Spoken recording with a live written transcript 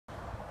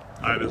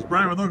Hi, this is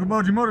Brian with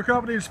Okoboji Motor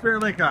Company in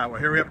Spirit Lake, Iowa.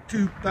 Here we have a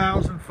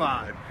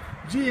 2005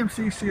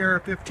 GMC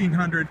Sierra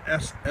 1500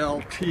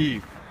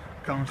 SLT.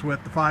 Comes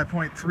with the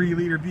 5.3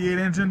 liter V8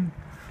 engine,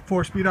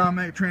 4-speed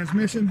automatic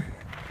transmission,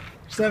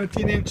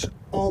 17-inch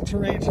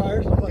all-terrain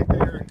tires. Look like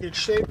they're in good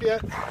shape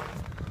yet.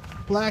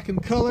 Black in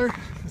color.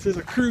 This is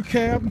a crew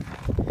cab.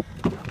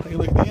 Take a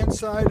look at the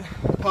inside.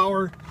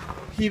 Power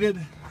heated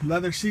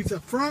leather seats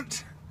up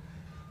front.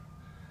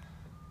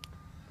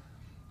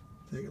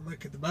 Take a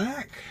look at the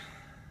back.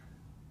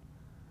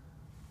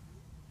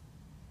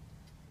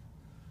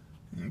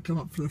 And come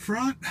up for the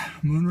front,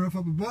 moonroof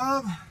up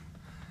above,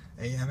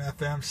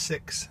 AM/FM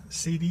 6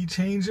 CD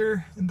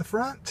changer in the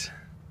front,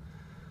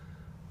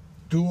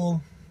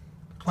 dual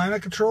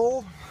climate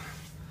control,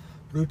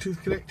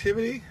 Bluetooth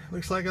connectivity,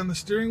 looks like on the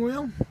steering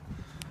wheel.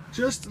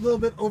 Just a little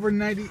bit over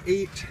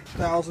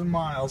 98,000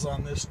 miles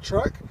on this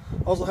truck.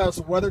 Also has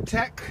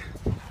WeatherTech,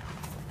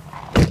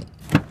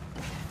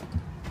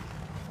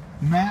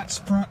 mats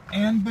front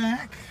and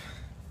back.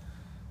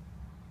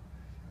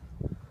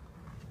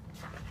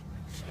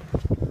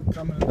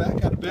 Coming in the back,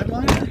 got a bed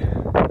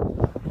liner,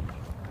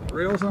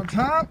 rails on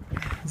top,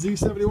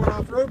 Z71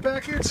 off-road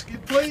package,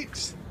 skid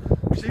plates,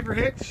 receiver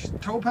hitch,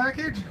 tow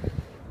package.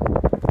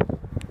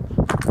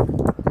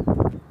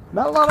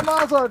 Not a lot of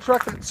miles on a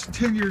truck that's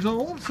 10 years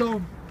old, so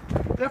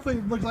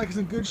definitely looks like it's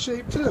in good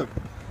shape too.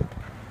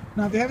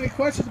 Now, if you have any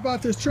questions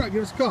about this truck,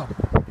 give us a call.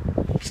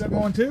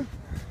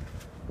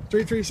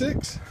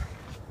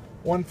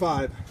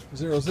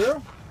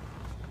 712-336-1500.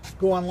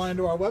 Go online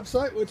to our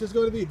website, which is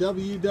going to be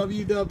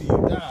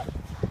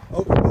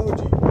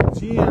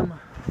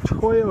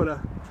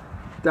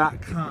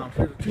www.okobojigmtoyota.com.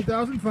 Here's a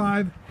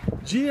 2005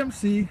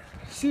 GMC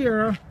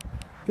Sierra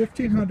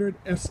 1500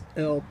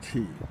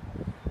 SLT.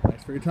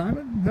 Thanks for your time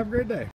and have a great day.